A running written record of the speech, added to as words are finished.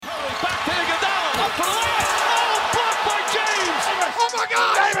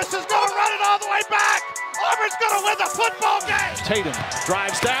football game. Tatum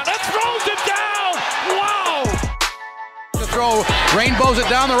drives down and throws it down. Wow. To throw, rainbows it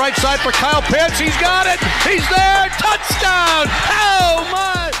down the right side for Kyle Pitts. He's got it. He's there. Touchdown. Oh,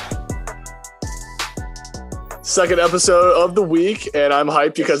 my. Second episode of the week, and I'm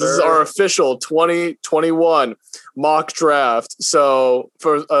hyped because this is our official 2021 mock draft. So,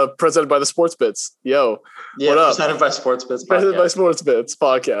 for presented by the Sports Bits. What up? Presented by Sports Bits. Presented by Sports Bits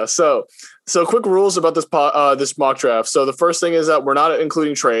podcast. So quick rules about this mock draft. So the first thing is that we're not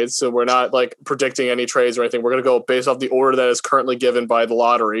including trades. So we're not like predicting any trades or anything. We're going to go based off the order that is currently given by the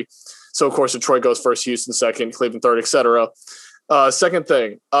lottery. So of course, Detroit goes first, Houston second, Cleveland third, etc. Second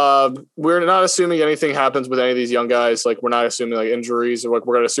thing, we're not assuming anything happens with any of these young guys. Like, we're not assuming like injuries, or like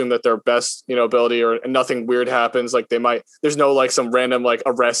we're going to assume that their best, ability, or nothing weird happens. Like there's no like some random like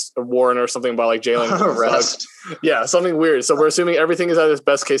arrest warrant or something by like Jalen arrest. Yeah, something weird. So we're assuming everything is at its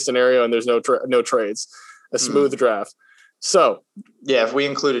best case scenario, and there's no trades. A smooth draft. So yeah, if we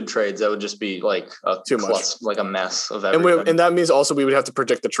included trades, that would just be like too much, like a mess of everything. And that means also we would have to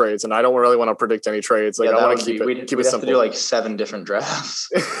predict the trades, and I don't really want to predict any trades. Like, I want to keep it we'd simple. Have to do like 7 different drafts.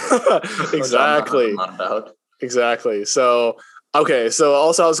 Exactly. Not about. Exactly. So okay. So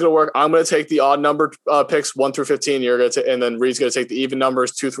also, how it's going to work, I'm going to take the odd number picks 1 through 15. You're going to, and then Reed's going to take the even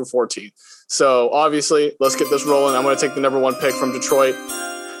numbers 2 through 14. So obviously, let's get this rolling. I'm going to take the number 1 pick from Detroit.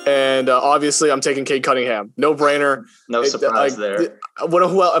 And obviously, I'm taking Cade Cunningham. No brainer. No surprise there.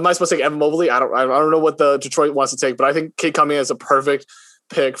 Who else, am I supposed to take? Evan Mobley? I don't know what the Detroit wants to take, but I think Cade Cunningham is a perfect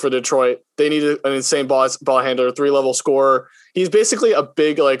pick for Detroit. They need an insane ball handler, 3-level scorer. He's basically a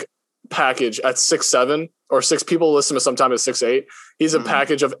big like package at 6'7", or 6 people list him sometimes as 6'8". He's a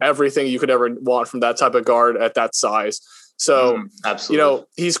package of everything you could ever want from that type of guard at that size. So absolutely,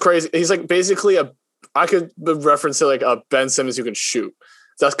 he's crazy. He's like basically I could reference to like a Ben Simmons who can shoot.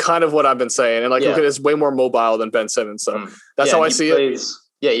 That's kind of what I've been saying. And like, look, it's way more mobile than Ben Simmons. So that's how I see it.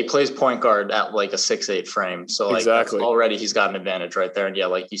 Yeah, he plays point guard at like a 6'8" frame. So like already he's got an advantage right there. And yeah,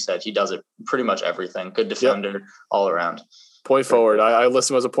 like you said, he does it pretty much everything. Good defender all around. Point forward. I list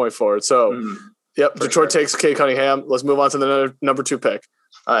him as a point forward. So Detroit takes Cade Cunningham. Let's move on to the number 2 pick.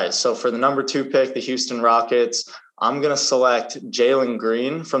 All right. So for the number 2 pick, the Houston Rockets, I'm going to select Jalen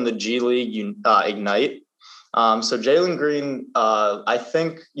Green from the G League Ignite. So Jalen Green, I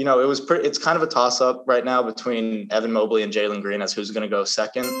think, it's kind of a toss up right now between Evan Mobley and Jalen Green as who's going to go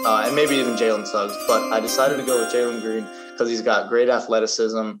second, and maybe even Jalen Suggs. But I decided to go with Jalen Green because he's got great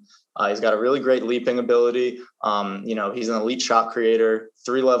athleticism. He's got a really great leaping ability. He's an elite shot creator,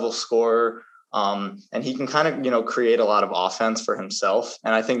 3-level scorer. And he can kind of, create a lot of offense for himself.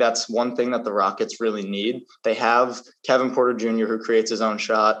 And I think that's one thing that the Rockets really need. They have Kevin Porter Jr., who creates his own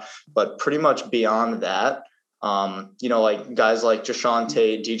shot, but pretty much beyond that, like guys like Jashawn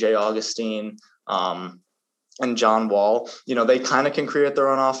Tate, DJ Augustine, and John Wall, they kind of can create their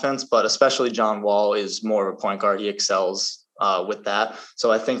own offense, but especially John Wall is more of a point guard. He excels with that.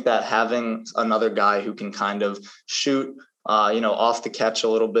 So I think that having another guy who can kind of shoot, off the catch a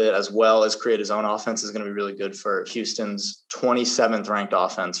little bit, as well as create his own offense, is going to be really good for Houston's 27th ranked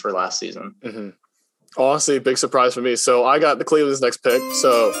offense for last season. Mm-hmm. Honestly, big surprise for me. So I got the Cleveland's next pick.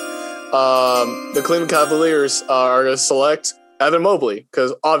 So the Cleveland Cavaliers are going to select Evan Mobley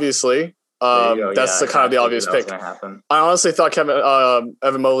because obviously that's kind of the obvious pick. I honestly thought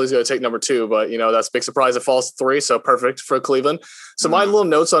Evan Mobley's going to take number 2, but that's a big surprise. It falls to 3, so perfect for Cleveland. So my little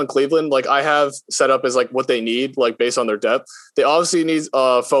notes on Cleveland, like I have set up as like what they need, like based on their depth. They obviously need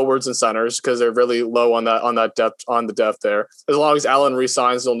forwards and centers because they're really low on that depth there. As long as Allen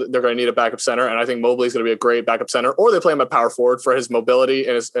resigns, they're going to need a backup center, and I think Mobley's going to be a great backup center. Or they play him at power forward for his mobility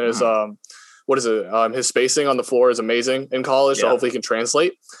and his his spacing on the floor is amazing in college. So hopefully he can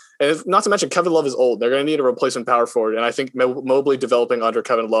translate. And not to mention, Kevin Love is old. They're going to need a replacement power forward. And I think Mobley developing under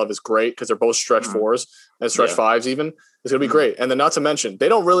Kevin Love is great because they're both stretch 4s and stretch 5s even. It's going to be great. And then not to mention, they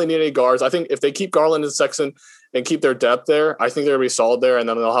don't really need any guards. I think if they keep Garland and Sexton and keep their depth there, I think they're going to be solid there. And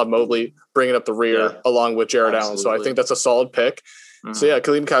then they'll have Mobley bringing up the rear along with Jared Allen. So I think that's a solid pick. So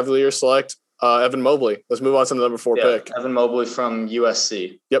Cleveland Cavaliers select Evan Mobley. Let's move on to the number 4 pick. Evan Mobley from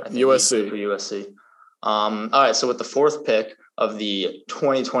USC. Yep, USC. USC. All right, so with the 4th pick of the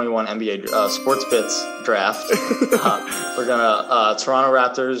 2021 NBA Sports Bits draft, we're gonna Toronto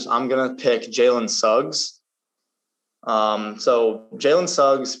Raptors. I'm gonna pick Jalen Suggs. So Jalen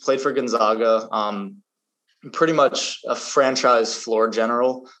Suggs played for Gonzaga. Pretty much a franchise floor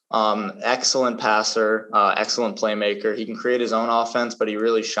general. Excellent passer, excellent playmaker. He can create his own offense, but he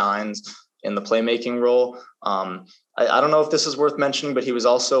really shines in the playmaking role. I don't know if this is worth mentioning, but he was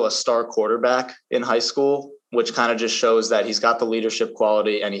also a star quarterback in high school. which kind of just shows that he's got the leadership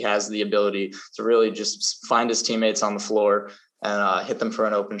quality and he has the ability to really just find his teammates on the floor and hit them for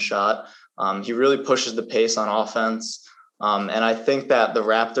an open shot. He really pushes the pace on offense. And I think that the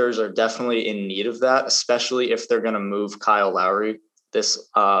Raptors are definitely in need of that, especially if they're going to move Kyle Lowry this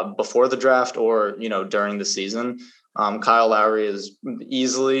before the draft or, during the season. Kyle Lowry is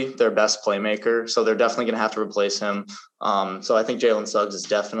easily their best playmaker, so they're definitely going to have to replace him. So I think Jalen Suggs is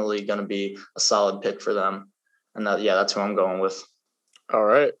definitely going to be a solid pick for them. And that's who I'm going with. All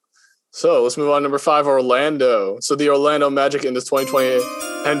right. So let's move on. Number 5, Orlando. So the Orlando Magic in this 2020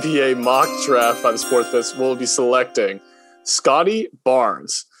 NBA mock draft by the Sports Bits will be selecting Scotty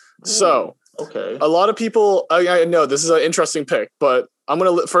Barnes. So okay, a lot of people, I know this is an interesting pick, but I'm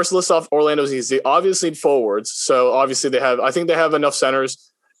going to first list off Orlando's needs. They obviously need forwards. So obviously I think they have enough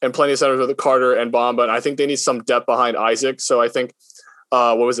centers and plenty of centers with Carter and Bamba. And I think they need some depth behind Isaac. So I think,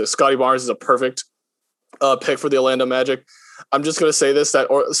 Scotty Barnes is a perfect pick for the Orlando Magic. I'm just going to say this, that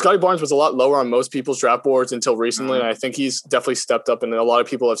Scotty Barnes was a lot lower on most people's draft boards until recently. And I think he's definitely stepped up, and a lot of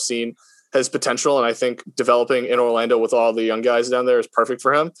people have seen his potential. And I think developing in Orlando with all the young guys down there is perfect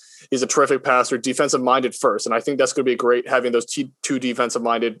for him. He's a terrific passer, defensive minded first. And I think that's going to be great having those two defensive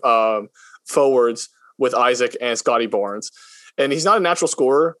minded forwards with Isaac and Scotty Barnes. And he's not a natural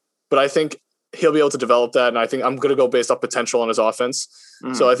scorer, but I think he'll be able to develop that. And I think I'm going to go based off potential on his offense.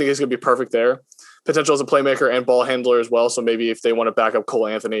 So I think he's going to be perfect there. Potential as a playmaker and ball handler as well. So maybe if they want to back up Cole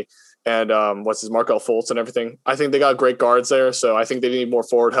Anthony and Markelle Fultz and everything, I think they got great guards there. So I think they need more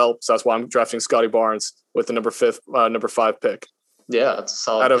forward help. So that's why I'm drafting Scotty Barnes with the number 5 pick. Yeah, it's a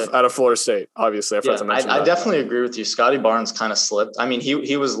solid out of Florida State. Obviously, I definitely agree with you. Scotty Barnes kind of slipped. I mean,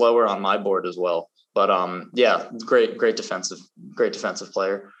 he was lower on my board as well. But great defensive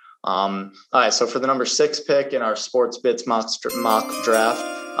player. All right, so for the number 6 pick in our Sports Bits mock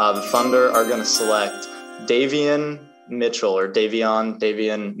draft, the Thunder are going to select Davion Mitchell.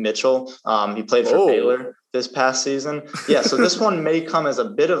 He played for Baylor this past season. Yeah, so this one may come as a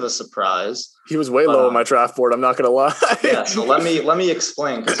bit of a surprise. He was way low on my draft board, I'm not going to lie. Yeah, so let me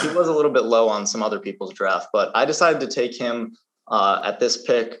explain, because he was a little bit low on some other people's draft, but I decided to take him at this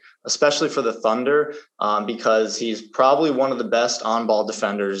pick, especially for the Thunder, because he's probably one of the best on-ball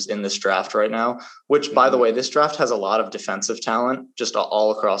defenders in this draft right now, which, by the way, this draft has a lot of defensive talent just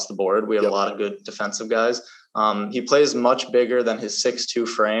all across the board. We have a lot of good defensive guys. He plays much bigger than his 6'2"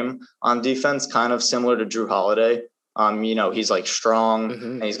 frame on defense, kind of similar to Drew Holiday. He's like strong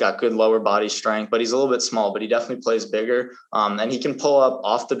and he's got good lower body strength, but he's a little bit small, but he definitely plays bigger. And he can pull up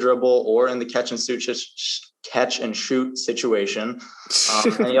off the dribble or in the catch and shoot situation.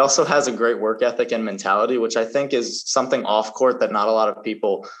 And he also has a great work ethic and mentality, which I think is something off court that not a lot of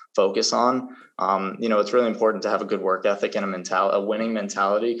people focus on. It's really important to have a good work ethic and a winning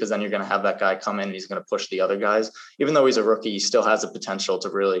mentality, because then you're going to have that guy come in and he's going to push the other guys. Even though he's a rookie, he still has the potential to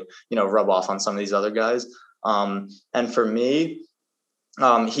really, rub off on some of these other guys. And for me,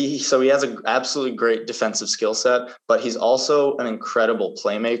 he has an absolutely great defensive skill set, but he's also an incredible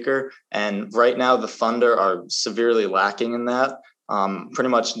playmaker. And right now the Thunder are severely lacking in that. Pretty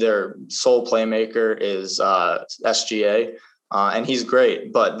much their sole playmaker is SGA. And he's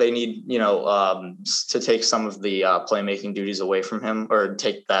great, but they need, to take some of the playmaking duties away from him, or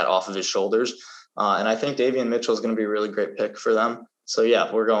take that off of his shoulders. And I think Davion Mitchell is going to be a really great pick for them. So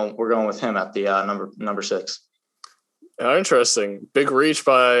yeah, we're going with him at the number 6. Interesting. Big reach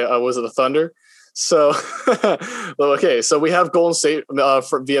by the Thunder. So okay, so we have Golden State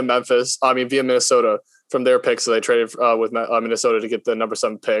via Minnesota from their pick. So they traded with Minnesota to get the number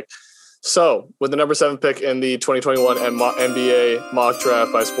 7 pick. So with the number 7 pick in the 2021 NBA mock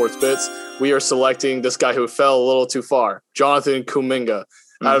draft by Sports Bits, we are selecting this guy who fell a little too far, Jonathan Kuminga,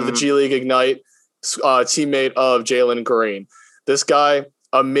 out of the G League Ignite, teammate of Jalen Green. This guy,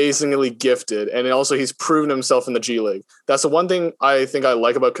 amazingly gifted, and also he's proven himself in the G League. That's the one thing I think I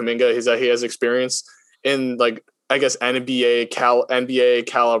like about Kuminga, is that he has experience in, like, I guess NBA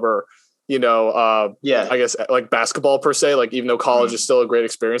caliber, I guess like basketball per se. Like, even though college is still a great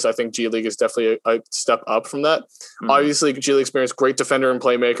experience, I think G League is definitely a step up from that. Obviously, G League experience, great defender and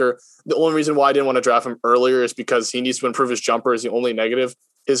playmaker. The only reason why I didn't want to draft him earlier is because he needs to improve his jumper, is the only negative.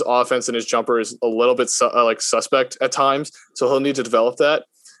 His offense and his jumper is a little bit suspect at times, so he'll need to develop that.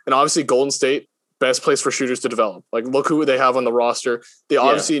 And obviously, Golden State, best place for shooters to develop. Like, look who they have on the roster. They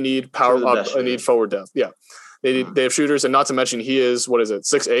obviously need power up and need forward depth. Yeah, they have shooters, and not to mention he is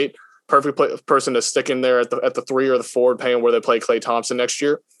 6'8", perfect person to stick in there at the 3 or the 4, depending on where they play Klay Thompson next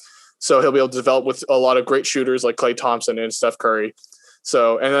year. So he'll be able to develop with a lot of great shooters like Klay Thompson and Steph Curry.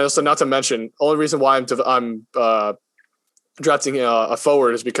 So, and also not to mention, only reason why I'm drafting a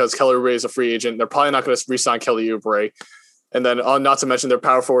forward is because Kelly Oubre is a free agent. They're probably not going to re-sign Kelly Oubre. And then not to mention their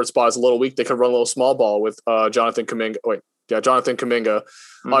power forward spot is a little weak. They could run a little small ball with Jonathan Kuminga. Jonathan Kuminga,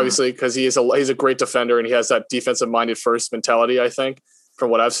 obviously, because he's a great defender and he has that defensive-minded first mentality, I think, from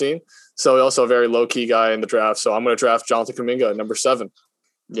what I've seen. So he's also a very low-key guy in the draft. So I'm going to draft Jonathan Kuminga at number 7.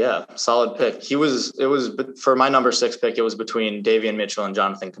 Yeah, solid pick. It was for my number 6 pick, it was between Davion Mitchell and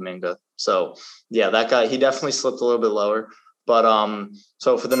Jonathan Kuminga. So yeah, that guy, he definitely slipped a little bit lower. But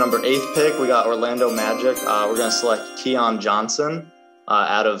so for the number 8th pick, we got Orlando Magic. We're going to select Keon Johnson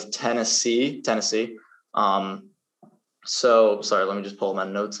out of Tennessee. So sorry, let me just pull my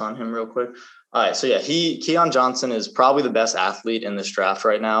notes on him real quick. All right, so yeah, Keon Johnson is probably the best athlete in this draft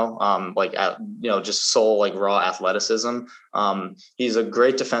right now. Just sole like raw athleticism. He's a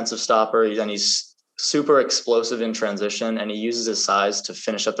great defensive stopper, and he's super explosive in transition, and he uses his size to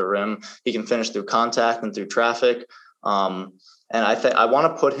finish at the rim. He can finish through contact and through traffic. And I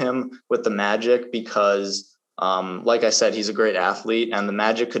want to put him with the Magic because, like I said, he's a great athlete, and the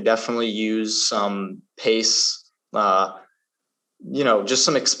Magic could definitely use some pace. Just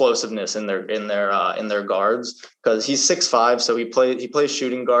some explosiveness in their guards, because he's 6'5", so he plays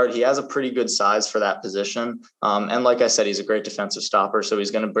shooting guard. He has a pretty good size for that position. And like I said, he's a great defensive stopper, so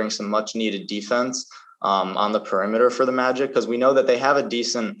he's going to bring some much needed defense on the perimeter for the Magic, because we know that they have a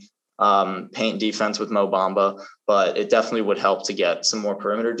decent paint defense with Mo Bamba, but it definitely would help to get some more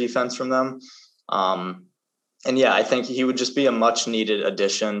perimeter defense from them. And yeah, I think he would just be a much needed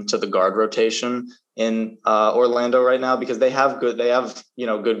addition to the guard rotation in Orlando right now, because they have good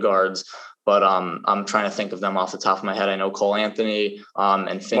good guards, but I'm trying to think of them off the top of my head. I know Cole Anthony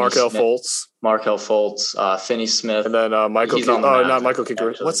and Markelle Fultz, Finney Smith, and then Michael. Not Michael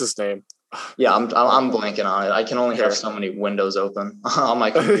Kicker. What's his name? Yeah, I'm blanking on it. I can only have so many windows open on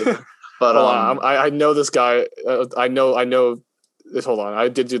my computer. But I know this guy. I know. Hold on, I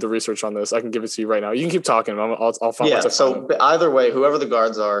did do the research on this. I can give it to you right now. You can keep talking. I'll find. Yeah. So either way, whoever the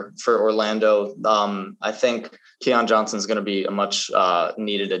guards are for Orlando, I think Keon Johnson is going to be a much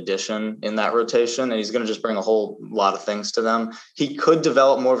needed addition in that rotation, and he's going to just bring a whole lot of things to them. He could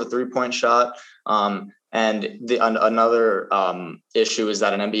develop more of a 3-point shot. And another issue is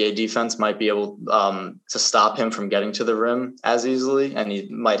that an NBA defense might be able to stop him from getting to the rim as easily, and he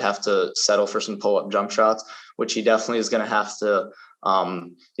might have to settle for some pull-up jump shots, which he definitely is going to have to.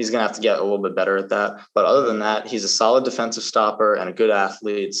 He's going to have to get a little bit better at that. But other than that, he's a solid defensive stopper and a good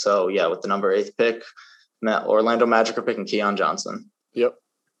athlete. So yeah, with the number 8th pick, Orlando Magic are picking Keon Johnson. Yep.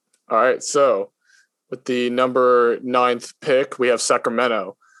 All right. So with the number 9th pick, we have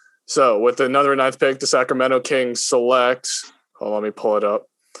Sacramento. So with another 9th pick, the Sacramento Kings select. Oh, let me pull it up.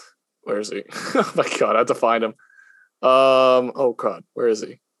 Where is he? Oh my God, I have to find him. Oh God, where is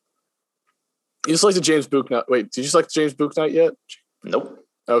he? You selected James Bouknight. Wait, did you select James Bouknight yet? Nope.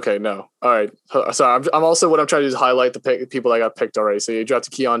 Okay, no. All right. Sorry, I'm also what I'm trying to do is highlight the people that got picked already. So you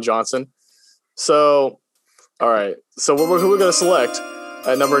drafted Keon Johnson. So, all right. So who we're going to select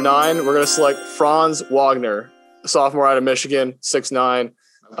at number 9? We're going to select Franz Wagner, a sophomore out of Michigan, 6'9".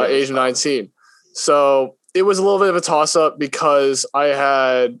 Asian 19. So it was a little bit of a toss-up because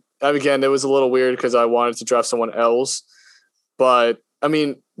it was a little weird because I wanted to draft someone else. But, I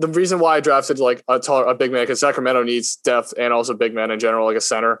mean, the reason why I drafted like a big man, because Sacramento needs depth and also big man in general, like a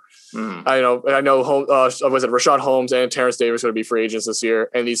center. Mm. I know Rashawn Holmes and Terrence Davis are going to be free agents this year,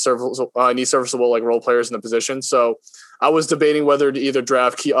 and need serviceable like role players in the position. So I was debating whether to either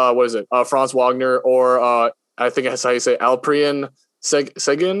draft Franz Wagner or I think that's how you say Alperen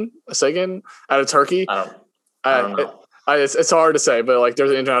Sengun out of Turkey. I don't know. It's hard to say, but like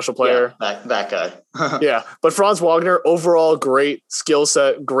there's an international player. Yeah, that guy. Yeah, but Franz Wagner, overall great skill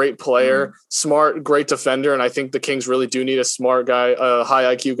set, great player, smart, great defender, and I think the Kings really do need a smart guy, a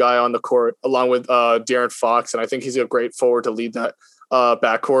high IQ guy on the court, along with De'Aaron Fox, and I think he's a great forward to lead that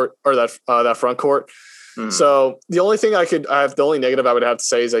backcourt or that front court. So the only negative I would have to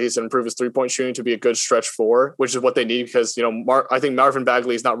say is that he's improved his 3-point shooting to be a good stretch 4, which is what they need because, I think Marvin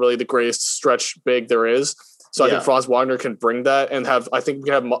Bagley is not really the greatest stretch big there is. So I think Franz Wagner can bring that and I think we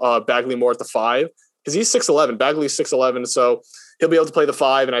can have Bagley more at the 5 because he's 6'11". Bagley's 6'11", so he'll be able to play the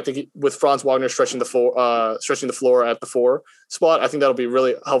 5. And I think with Franz Wagner stretching the floor at the 4 spot, I think that'll be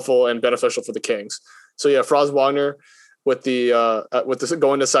really helpful and beneficial for the Kings. So yeah, Franz Wagner with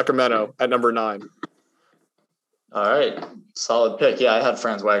going to Sacramento at number 9. All right. Solid pick. Yeah, I had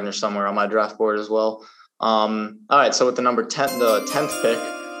Franz Wagner somewhere on my draft board as well. All right. So with the 10th pick,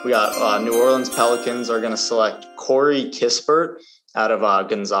 we got New Orleans Pelicans are going to select Corey Kispert out of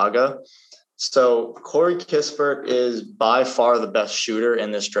Gonzaga. So Corey Kispert is by far the best shooter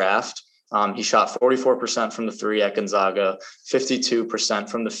in this draft. He shot 44% from the three at Gonzaga, 52%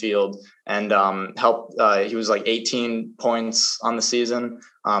 from the field, and helped. He was like 18 points on the season.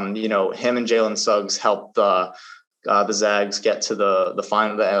 Him and Jalen Suggs helped the Zags get to the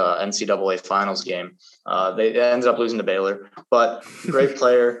final, the NCAA finals game. They ended up losing to Baylor, but great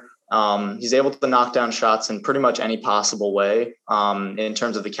player. He's able to knock down shots in pretty much any possible way. In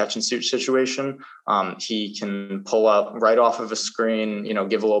terms of the catch and shoot situation, he can pull up right off of a screen,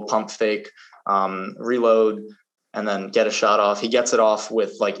 give a little pump fake, reload, and then get a shot off. He gets it off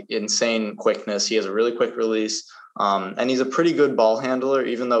with like insane quickness. He has a really quick release. And he's a pretty good ball handler,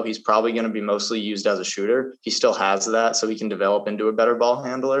 even though he's probably going to be mostly used as a shooter. He still has that, so he can develop into a better ball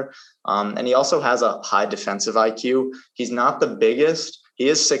handler. And he also has a high defensive IQ. He's not the biggest. He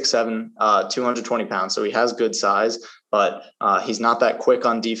is 6'7", 220 pounds, so he has good size, but he's not that quick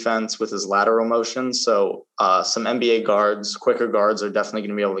on defense with his lateral motion. So some NBA guards, quicker guards, are definitely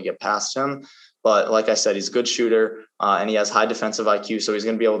going to be able to get past him. But like I said, he's a good shooter, and he has high defensive IQ, so he's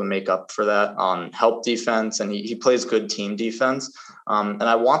going to be able to make up for that on help defense, and he plays good team defense. And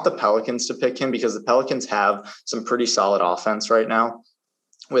I want the Pelicans to pick him because the Pelicans have some pretty solid offense right now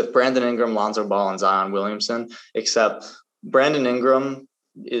with Brandon Ingram, Lonzo Ball, and Zion Williamson, except Brandon Ingram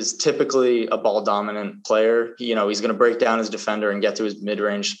is typically a ball dominant player. He's going to break down his defender and get to his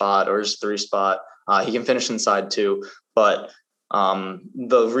mid-range spot or his three spot. He can finish inside too, but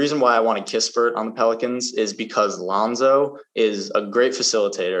the reason why I wanted Kispert on the Pelicans is because Lonzo is a great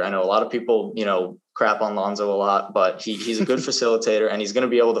facilitator. I know a lot of people, crap on Lonzo a lot, but he's a good facilitator, and he's going to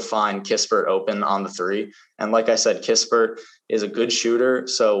be able to find Kispert open on the three. And like I said, Kispert is a good shooter.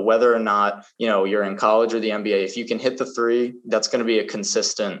 So whether or not, you're in college or the NBA, if you can hit the three, that's going to be a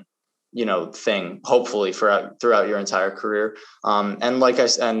consistent thing, hopefully throughout your entire career. And like I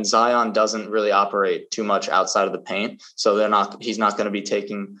said, and Zion doesn't really operate too much outside of the paint. So he's not going to be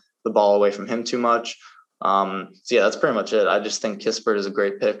taking the ball away from him too much. So yeah, that's pretty much it. I just think Kispert is a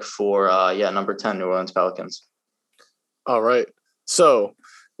great pick for, number 10, New Orleans Pelicans. All right. So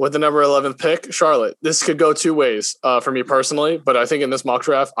with the number 11th pick, Charlotte, this could go two ways for me personally, but I think in this mock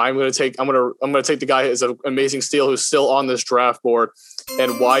draft, I'm going to take the guy who's an amazing steal who's still on this draft board.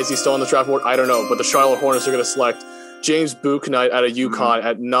 And why is he still on the draft board? I don't know, but the Charlotte Hornets are going to select James Bouknight out of UConn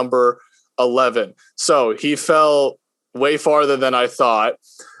at number 11. So he fell way farther than I thought.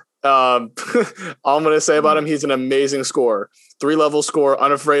 All I'm going to say about him, he's an amazing scorer, 3-level scorer,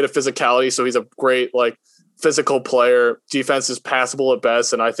 unafraid of physicality. So he's a great, physical player. Defense is passable at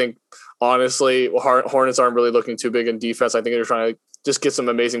best. And I think, honestly, Hornets aren't really looking too big in defense. I think they're trying to just get some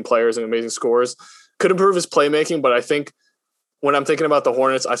amazing players and amazing scorers. Could improve his playmaking, but I think when I'm thinking about the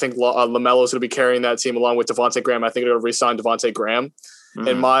Hornets, I think LaMelo is going to be carrying that team along with Devontae Graham. I think they're going to re-sign Devontae Graham. Mm-hmm.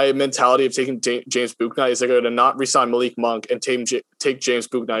 And my mentality of taking James Bouknight is they're going to not re-sign Malik Monk and take James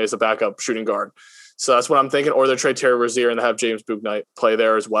Bouknight as a backup shooting guard. So that's what I'm thinking. Or they'll trade Terry Rozier and have James Bouknight play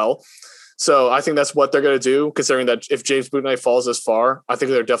there as well. So I think that's what they're going to do, considering that if James Bouknight falls this far, I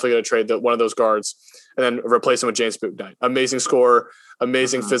think they're definitely going to trade one of those guards and then replace him with James Bouknight. Amazing scorer,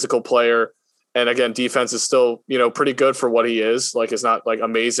 amazing physical player. And again, defense is still, pretty good for what he is. It's not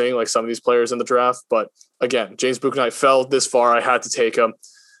amazing like some of these players in the draft. But again, James Bouknight fell this far. I had to take him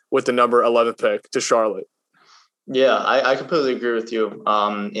with the number 11th pick to Charlotte. Yeah, I completely agree with you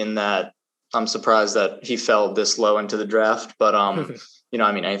in that I'm surprised that he fell this low into the draft. But,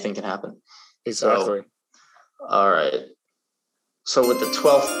 anything can happen. Exactly. So, all right. So with the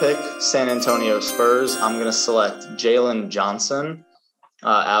 12th pick, San Antonio Spurs, I'm going to select Jalen Johnson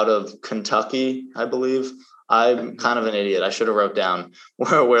out of Kentucky, I believe. I'm kind of an idiot. I should have wrote down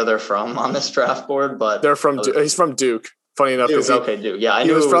where they're from on this draft board, but he's from Duke. Funny enough, Duke. Yeah, I knew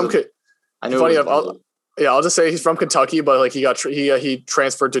he was from. I knew. Funny enough, I'll just say he's from Kentucky, but he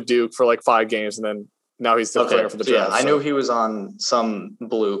transferred to Duke for 5 games, and then now he's the player for the draft. Yeah, I knew he was on some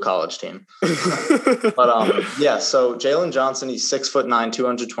blue college team. But so Jalen Johnson, he's 6'9",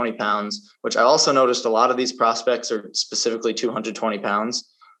 220 pounds, which I also noticed a lot of these prospects are specifically 220 pounds.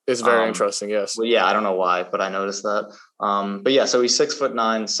 It's very interesting, yes. Well, yeah, I don't know why, but I noticed that. So he's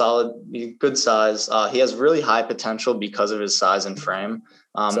 6'9", solid, good size. He has really high potential because of his size and frame.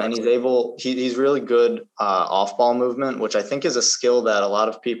 Exactly. And he's really good off-ball movement, which I think is a skill that a lot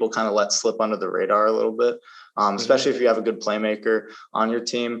of people kind of let slip under the radar a little bit, especially if you have a good playmaker on your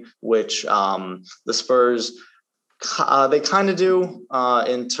team, which the Spurs they kind of do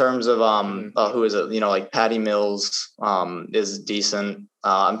in terms of who is it? Patty Mills is decent.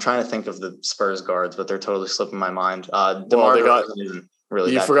 I'm trying to think of the Spurs guards, but they're totally slipping my mind. DeMar DeRozan isn't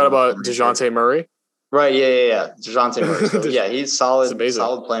really. You forgot about DeJounte Murray? Right, yeah. DeJounte Murray. So, yeah, he's solid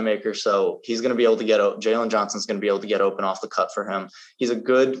playmaker. So he's going to be able to Jalen Johnson's going to be able to get open off the cut for him. He's a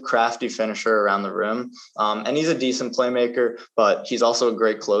good, crafty finisher around the rim. And he's a decent playmaker, but he's also a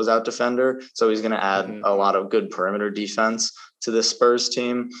great closeout defender. So he's going to add a lot of good perimeter defense to this Spurs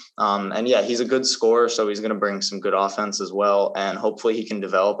team. And yeah, he's a good scorer. So he's going to bring some good offense as well. And hopefully he can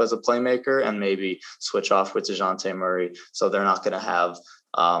develop as a playmaker and maybe switch off with DeJounte Murray. So they're not going to have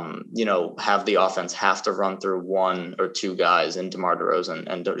the offense have to run through one or two guys in DeMar DeRozan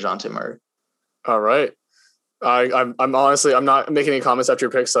and DeJounte Murray. All right. I'm honestly, I'm not making any comments after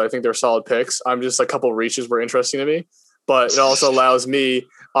your picks, so I think they're solid picks. I'm just a couple reaches were interesting to me, but it also allows me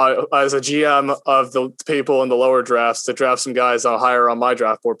as a GM of the people in the lower drafts to draft some guys higher on my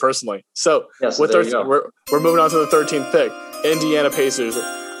draft board personally. So we're moving on to the 13th pick. Indiana Pacers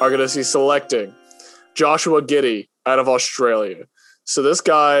are going to be selecting Joshua Giddey out of Australia. So this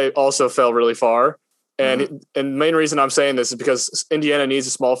guy also fell really far. And the main reason I'm saying this is because Indiana needs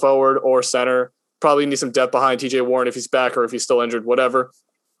a small forward or center, probably needs some depth behind TJ Warren if he's back or if he's still injured, whatever.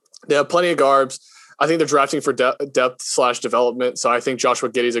 They have plenty of guards. I think they're drafting for depth/development. So I think Joshua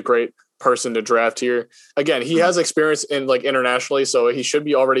Giddey is a great person to draft here. Again, he has experience in internationally, so he should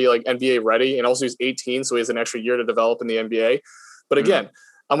be already NBA ready. And also he's 18, so he has an extra year to develop in the NBA. But again,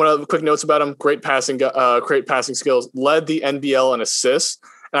 I'm going to have quick notes about him. Great passing skills. Led the NBL in assists,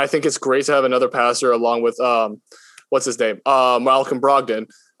 and I think it's great to have another passer along with what's his name, Malcolm Brogdon,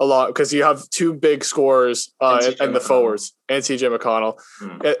 because you have two big scorers and the forwards and TJ McConnell,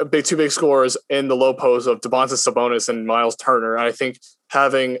 two big scorers in the low post of Domantas Sabonis and Miles Turner. And I think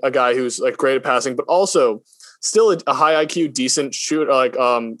having a guy who's great at passing, but also still a high IQ, decent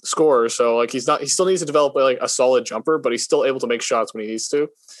scorer. So he still needs to develop a solid jumper, but he's still able to make shots when he needs to.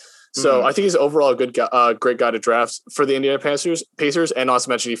 So I think he's overall a good guy, great guy to draft for the Indiana Pacers. And not to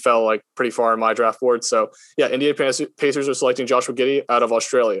mention he fell pretty far in my draft board. So yeah, Indiana Pacers are selecting Joshua Giddey out of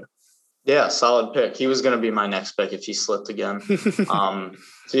Australia. Yeah, solid pick. He was going to be my next pick if he slipped again. So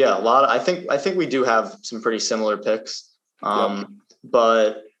yeah, I think we do have some pretty similar picks.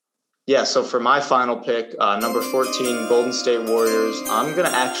 But yeah, so for my final pick, number 14, Golden State Warriors, I'm going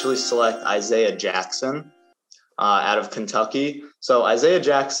to actually select Isaiah Jackson out of Kentucky. So Isaiah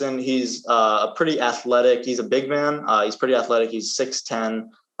Jackson, he's a pretty athletic. He's a big man. He's pretty athletic. He's 6'10",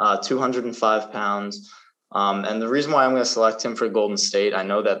 205 pounds. And the reason why I'm going to select him for Golden State, I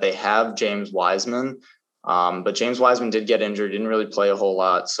know that they have James Wiseman, but James Wiseman did get injured, didn't really play a whole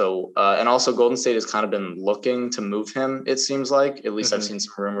lot. So, and also Golden State has kind of been looking to move him, it seems like. At least I've seen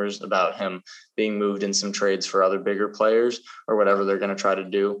some rumors about him being moved in some trades for other bigger players or whatever they're going to try to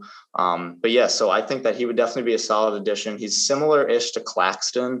do. But yeah, so I think that he would definitely be a solid addition. He's similar-ish to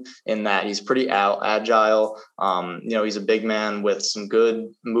Claxton in that he's pretty agile. He's a big man with some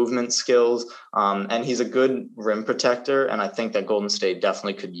good movement skills, and he's a good rim protector. And I think that Golden State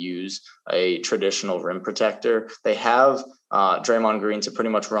definitely could use a traditional rim protector. They have Draymond Green to pretty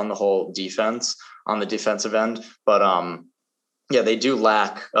much run the whole defense on the defensive end, but yeah, they do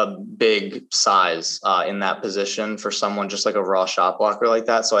lack a big size in that position for someone just like a raw shot blocker like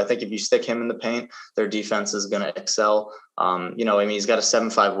that. So I think if you stick him in the paint, their defense is going to excel. He's got a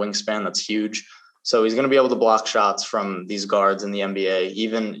 7'5" wingspan. That's huge. So he's going to be able to block shots from these guards in the NBA.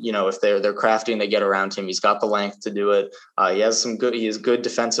 Even, if they're crafty and they get around him, he's got the length to do it. He has good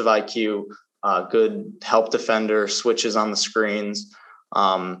defensive IQ, good help defender, switches on the screens.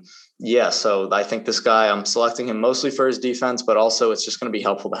 So I think this guy, I'm selecting him mostly for his defense, but also it's just going to be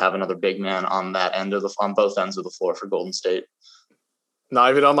helpful to have another big man on both ends of the floor for Golden State. Not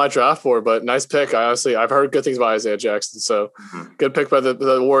even on my draft board, but nice pick. I've heard good things about Isaiah Jackson. So good pick by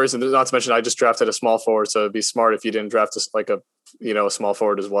the Warriors. And not to mention, I just drafted a small forward. So it'd be smart if you didn't draft a small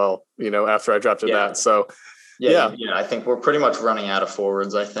forward as well, after I drafted that. So Yeah, I think we're pretty much running out of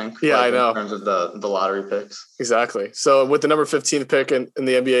forwards, I think. Yeah, I know. In terms of the lottery picks. Exactly. So with the number 15th pick in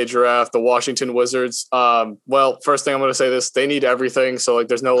the NBA draft, the Washington Wizards, first thing I'm going to say they need everything. So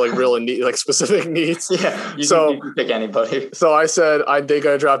there's no real need, specific needs. Yeah, you can pick anybody. So I said they're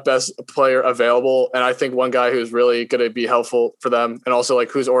going to draft best player available. And I think one guy who's really going to be helpful for them and also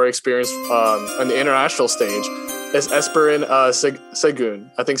who's already experienced on the international stage is Esperin Segun.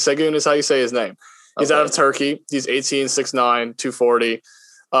 I think Segun is how you say his name. He's out of Turkey. He's 18, 6'9", 240.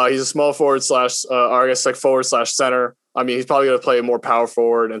 He's a small forward forward / center. I mean, he's probably going to play more power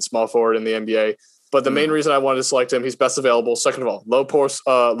forward and small forward in the NBA. But the main reason I wanted to select him, he's best available. Second of all, low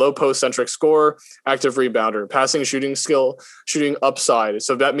post centric scorer, active rebounder, passing, shooting skill, shooting upside.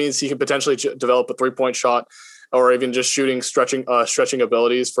 So that means he can potentially develop a 3-point shot or even just stretching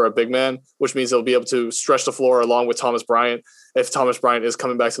abilities for a big man, which means he'll be able to stretch the floor along with Thomas Bryant if Thomas Bryant is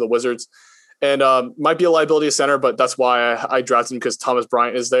coming back to the Wizards. and might be a liability at center, but that's why I drafted him, because Thomas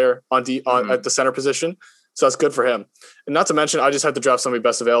Bryant is there at the center position. So that's good for him. And not to mention, I just had to draft somebody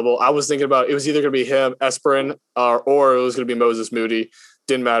best available. I was thinking about, it was either going to be him, Esperin, or it was going to be Moses Moody.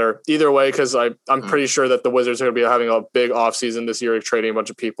 Didn't matter either way, because I'm pretty sure that the Wizards are going to be having a big offseason this year, trading a bunch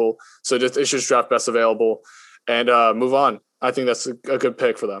of people. So they should just draft best available and move on. I think that's a good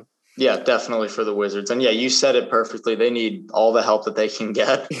pick for them. Yeah, definitely for the Wizards. And yeah, you said it perfectly. They need all the help that they can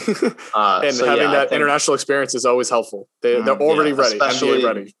get. And having that international experience is always helpful. They're already ready, NBA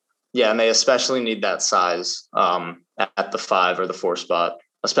ready. Yeah, and they especially need that size at the 5 or the 4 spot,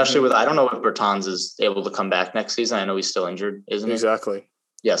 especially with, I don't know if Bertans is able to come back next season. I know he's still injured, isn't he? Exactly.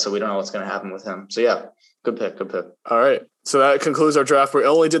 Yeah, so we don't know what's going to happen with him. So yeah, good pick. All right. So that concludes our draft. We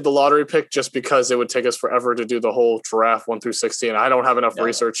only did the lottery pick just because it would take us forever to do the whole draft 1 through 60, and I don't have enough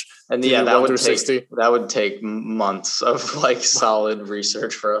research. And yeah, that would take months of like solid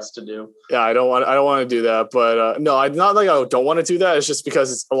research for us to do. Yeah, I don't want to do that, but no, I'm not like I don't want to do that. It's just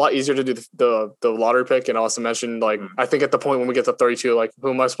because it's a lot easier to do the lottery pick, and also mention like I think at the point when we get to 32, like who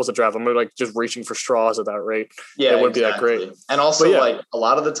am I supposed to draft? I'm like just reaching for straws at that rate. Yeah, it wouldn't be that great. And also like a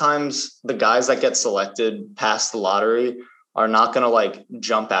lot of the times the guys that get selected past the lottery are not going to like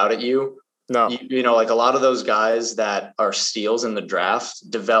jump out at you. No, you know, like a lot of those guys that are steals in the draft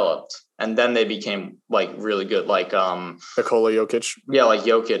developed and then they became like really good. Like, Nikola Jokic. Yeah. Like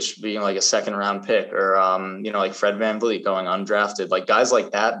Jokic being like a 2nd round pick, or, you know, like Fred VanVleet going undrafted, like guys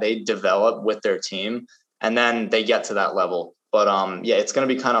like that, they develop with their team and then they get to that level. But, yeah, it's going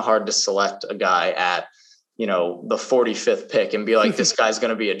to be kind of hard to select a guy at, you know, the 45th pick and be like, this guy's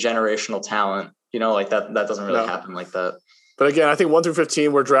going to be a generational talent, you know, like that doesn't really happen like that. But again, I think 1 through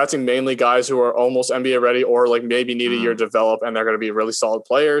 15, we're drafting mainly guys who are almost NBA ready or like maybe need a year to develop, and they're going to be really solid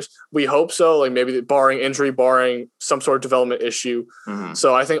players. We hope so, like maybe barring injury, barring some sort of development issue.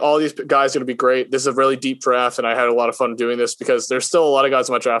 So I think all these guys are going to be great. This is a really deep draft, and I had a lot of fun doing this because there's still a lot of guys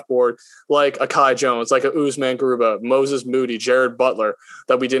on my draft board, like a Kai Jones, like a Usman Garuba, Moses Moody, Jared Butler,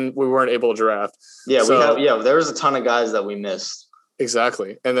 that we weren't able to draft. Yeah, there was a ton of guys that we missed.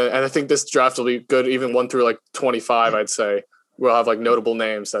 Exactly. And I think this draft will be good, even 1 through like 25, I'd say. We'll have like notable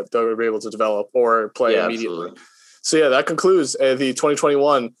names that they'll be able to develop or play immediately. Absolutely. So yeah, that concludes the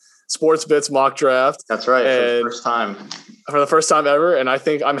 2021 Sports Bits mock draft. That's right. For the first time ever. And I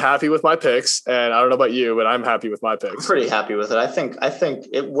think I'm happy with my picks, and I don't know about you, but I'm happy with my picks. I'm pretty happy with it. I think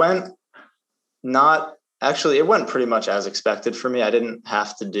it went it went pretty much as expected for me. I didn't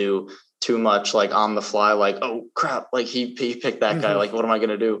have to do too much like on the fly, like, oh crap, like he picked that guy. Like, what am I going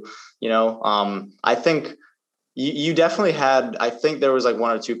to do? You know, I think you definitely had, I think there was like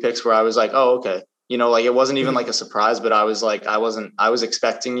 1 or 2 picks where I was like, oh, okay. You know, like it wasn't even like a surprise, but I was like, I was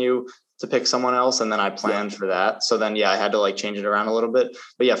expecting you to pick someone else. And then I planned for that. So then, I had to like change it around a little bit,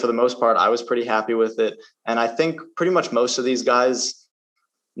 but yeah, for the most part, I was pretty happy with it. And I think pretty much most of these guys,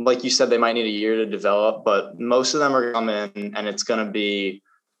 like you said, they might need a year to develop, but most of them are coming and it's going to be,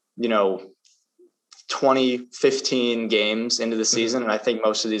 you know, 20, 15 games into the season. And I think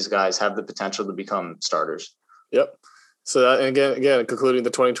most of these guys have the potential to become starters. Yep. So that, and again, concluding the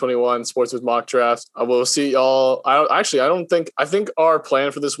 2021 Sports with Mock Draft. We'll see y'all. I think our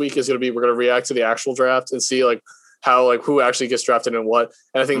plan for this week is going to be, we're going to react to the actual draft and see like how, like who actually gets drafted and what.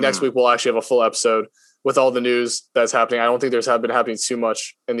 And I think next week we'll actually have a full episode with all the news that's happening. I don't think there's been happening too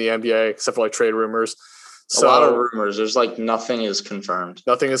much in the NBA except for like trade rumors. So, a lot of rumors. There's like nothing is confirmed.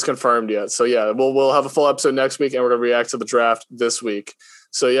 Nothing is confirmed yet. So yeah, we'll have a full episode next week, and we're gonna react to the draft this week.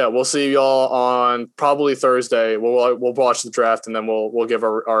 So yeah, we'll see y'all on probably Thursday. We'll watch the draft, and then we'll give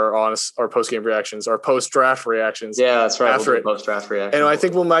our honest, our post game reactions, our post draft reactions. Yeah, that's right. After post draft reactions, and I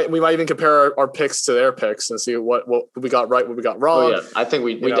think we might even compare our picks to their picks and see what we got right, what we got wrong. Oh, yeah, I think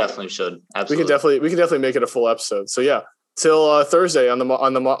we definitely should. Absolutely, we can definitely make it a full episode. So yeah, till Thursday on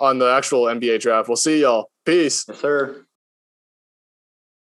the actual NBA draft. We'll see y'all. Peace. Yes, sir.